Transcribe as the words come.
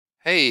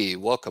Hey,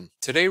 welcome.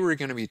 Today we're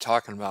going to be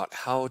talking about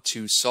how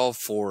to solve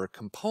for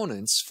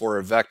components for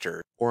a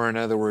vector, or in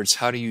other words,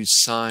 how to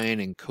use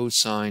sine and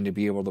cosine to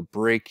be able to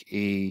break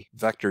a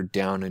vector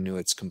down into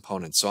its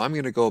components. So I'm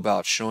going to go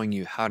about showing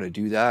you how to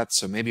do that.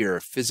 So maybe you're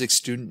a physics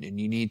student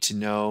and you need to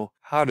know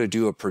how to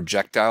do a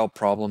projectile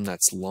problem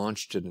that's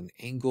launched at an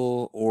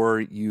angle,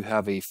 or you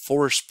have a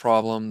force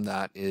problem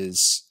that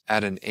is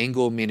at an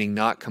angle, meaning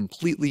not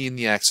completely in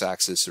the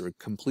x-axis or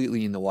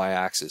completely in the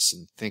y-axis,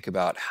 and think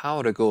about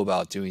how to go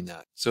about doing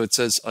that. So it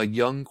says a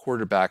young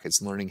quarterback is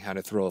learning how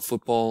to throw a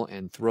football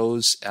and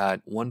throws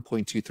at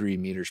 1.23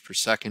 meters per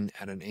second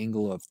at an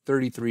angle of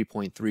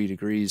 33.3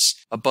 degrees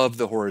above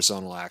the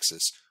horizontal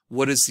axis.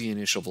 What is the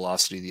initial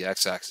velocity of the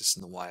x-axis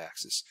and the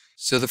y-axis?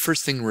 So the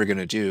first thing we're going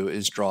to do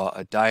is draw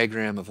a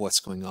diagram of what's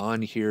going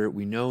on here.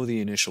 We know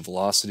the initial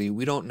velocity.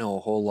 We don't know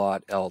a whole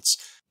lot else.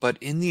 But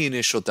in the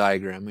initial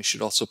diagram, we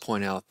should also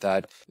point out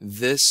that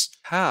this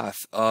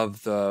path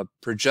of the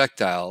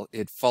projectile,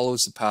 it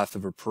follows the path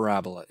of a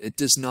parabola. It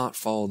does not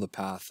follow the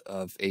path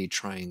of a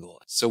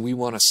triangle. So we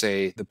want to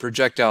say the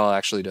projectile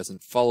actually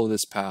doesn't follow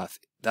this path.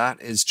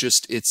 That is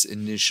just its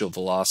initial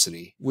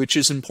velocity, which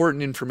is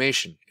important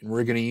information, and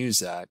we're going to use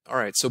that. All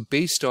right, so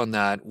based on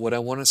that, what I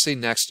want to say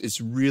next is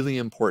really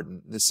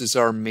important. This is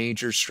our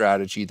major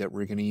strategy that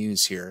we're going to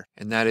use here,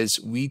 and that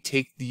is we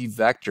take the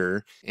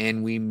vector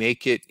and we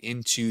make it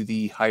into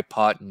the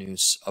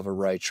hypotenuse of a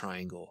right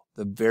triangle.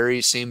 The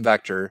very same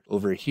vector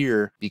over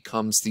here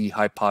becomes the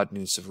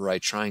hypotenuse of a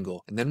right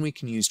triangle. And then we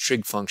can use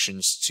trig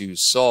functions to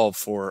solve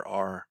for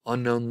our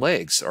unknown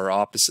legs, our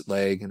opposite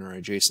leg and our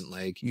adjacent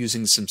leg,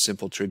 using some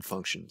simple trig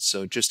functions.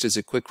 So just as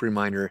a quick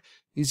reminder,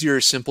 these are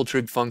your simple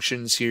trig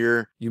functions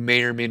here. You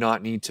may or may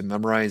not need to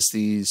memorize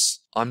these.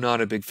 I'm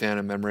not a big fan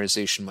of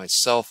memorization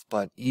myself,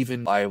 but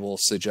even I will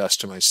suggest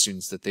to my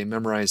students that they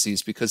memorize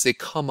these because they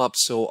come up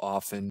so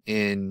often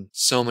in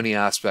so many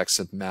aspects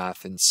of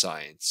math and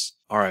science.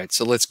 All right,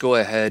 so let's go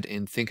ahead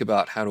and think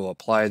about how to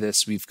apply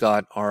this. We've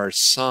got our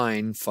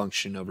sine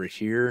function over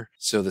here.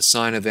 So the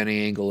sine of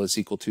any angle is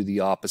equal to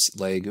the opposite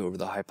leg over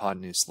the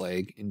hypotenuse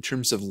leg in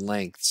terms of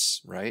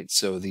lengths, right?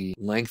 So the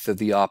length of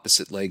the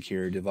opposite leg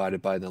here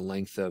divided by the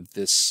length of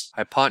this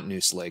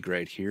hypotenuse leg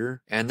right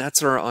here. And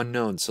that's our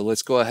unknown. So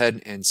let's go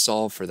ahead and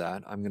solve for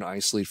that. I'm going to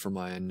isolate for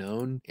my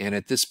unknown. And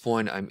at this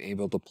point, I'm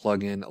able to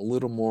plug in a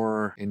little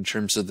more in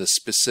terms of the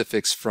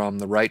specifics from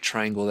the right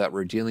triangle that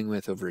we're dealing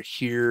with over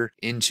here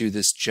into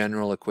this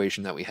general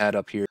equation that we had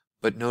up here.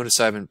 But notice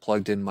I haven't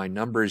plugged in my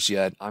numbers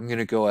yet. I'm going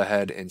to go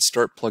ahead and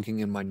start plugging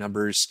in my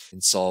numbers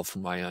and solve for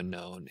my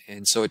unknown.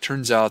 And so it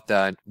turns out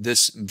that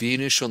this v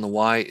initial on the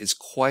y is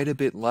quite a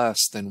bit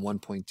less than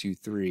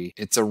 1.23.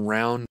 It's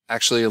around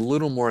actually a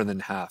little more than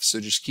half. So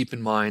just keep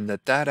in mind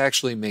that that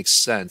actually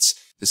makes sense.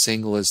 This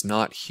angle is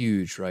not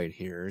huge right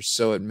here,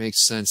 so it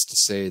makes sense to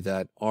say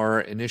that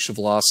our initial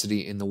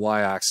velocity in the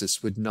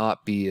y-axis would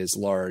not be as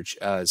large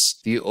as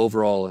the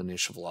overall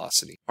initial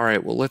velocity. All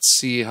right, well, let's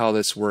see how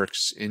this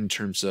works in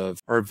terms of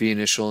our v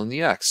initial and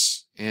the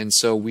x. And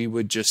so we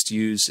would just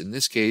use, in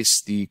this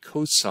case, the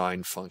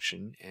cosine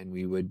function, and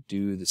we would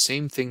do the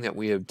same thing that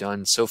we have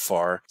done so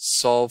far,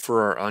 solve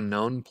for our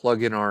unknown,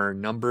 plug in our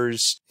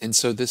numbers. And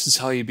so this is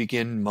how you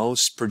begin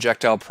most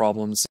projectile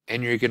problems,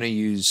 and you're going to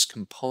use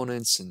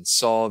components and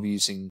solve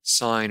using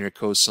sine or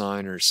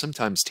cosine or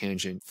sometimes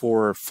tangent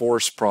for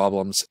force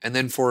problems, and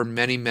then for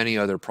many, many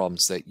other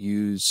problems that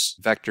use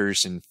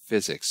vectors in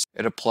physics.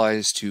 It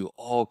applies to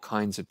all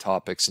kinds of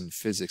topics in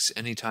physics.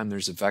 Anytime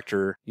there's a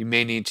vector, you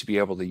may need to be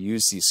able to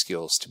use these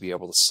skills to be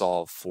able to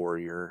solve for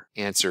your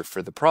answer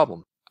for the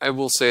problem. I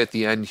will say at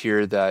the end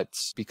here that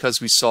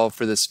because we solved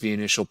for this v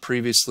initial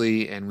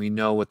previously and we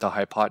know what the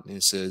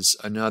hypotenuse is,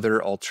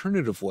 another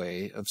alternative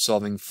way of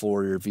solving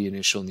for your v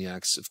initial in the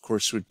x, of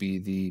course, would be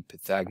the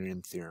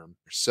Pythagorean theorem.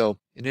 So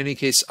in any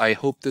case, I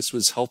hope this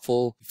was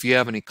helpful. If you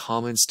have any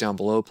comments down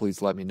below,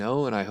 please let me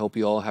know, and I hope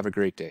you all have a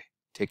great day.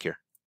 Take care.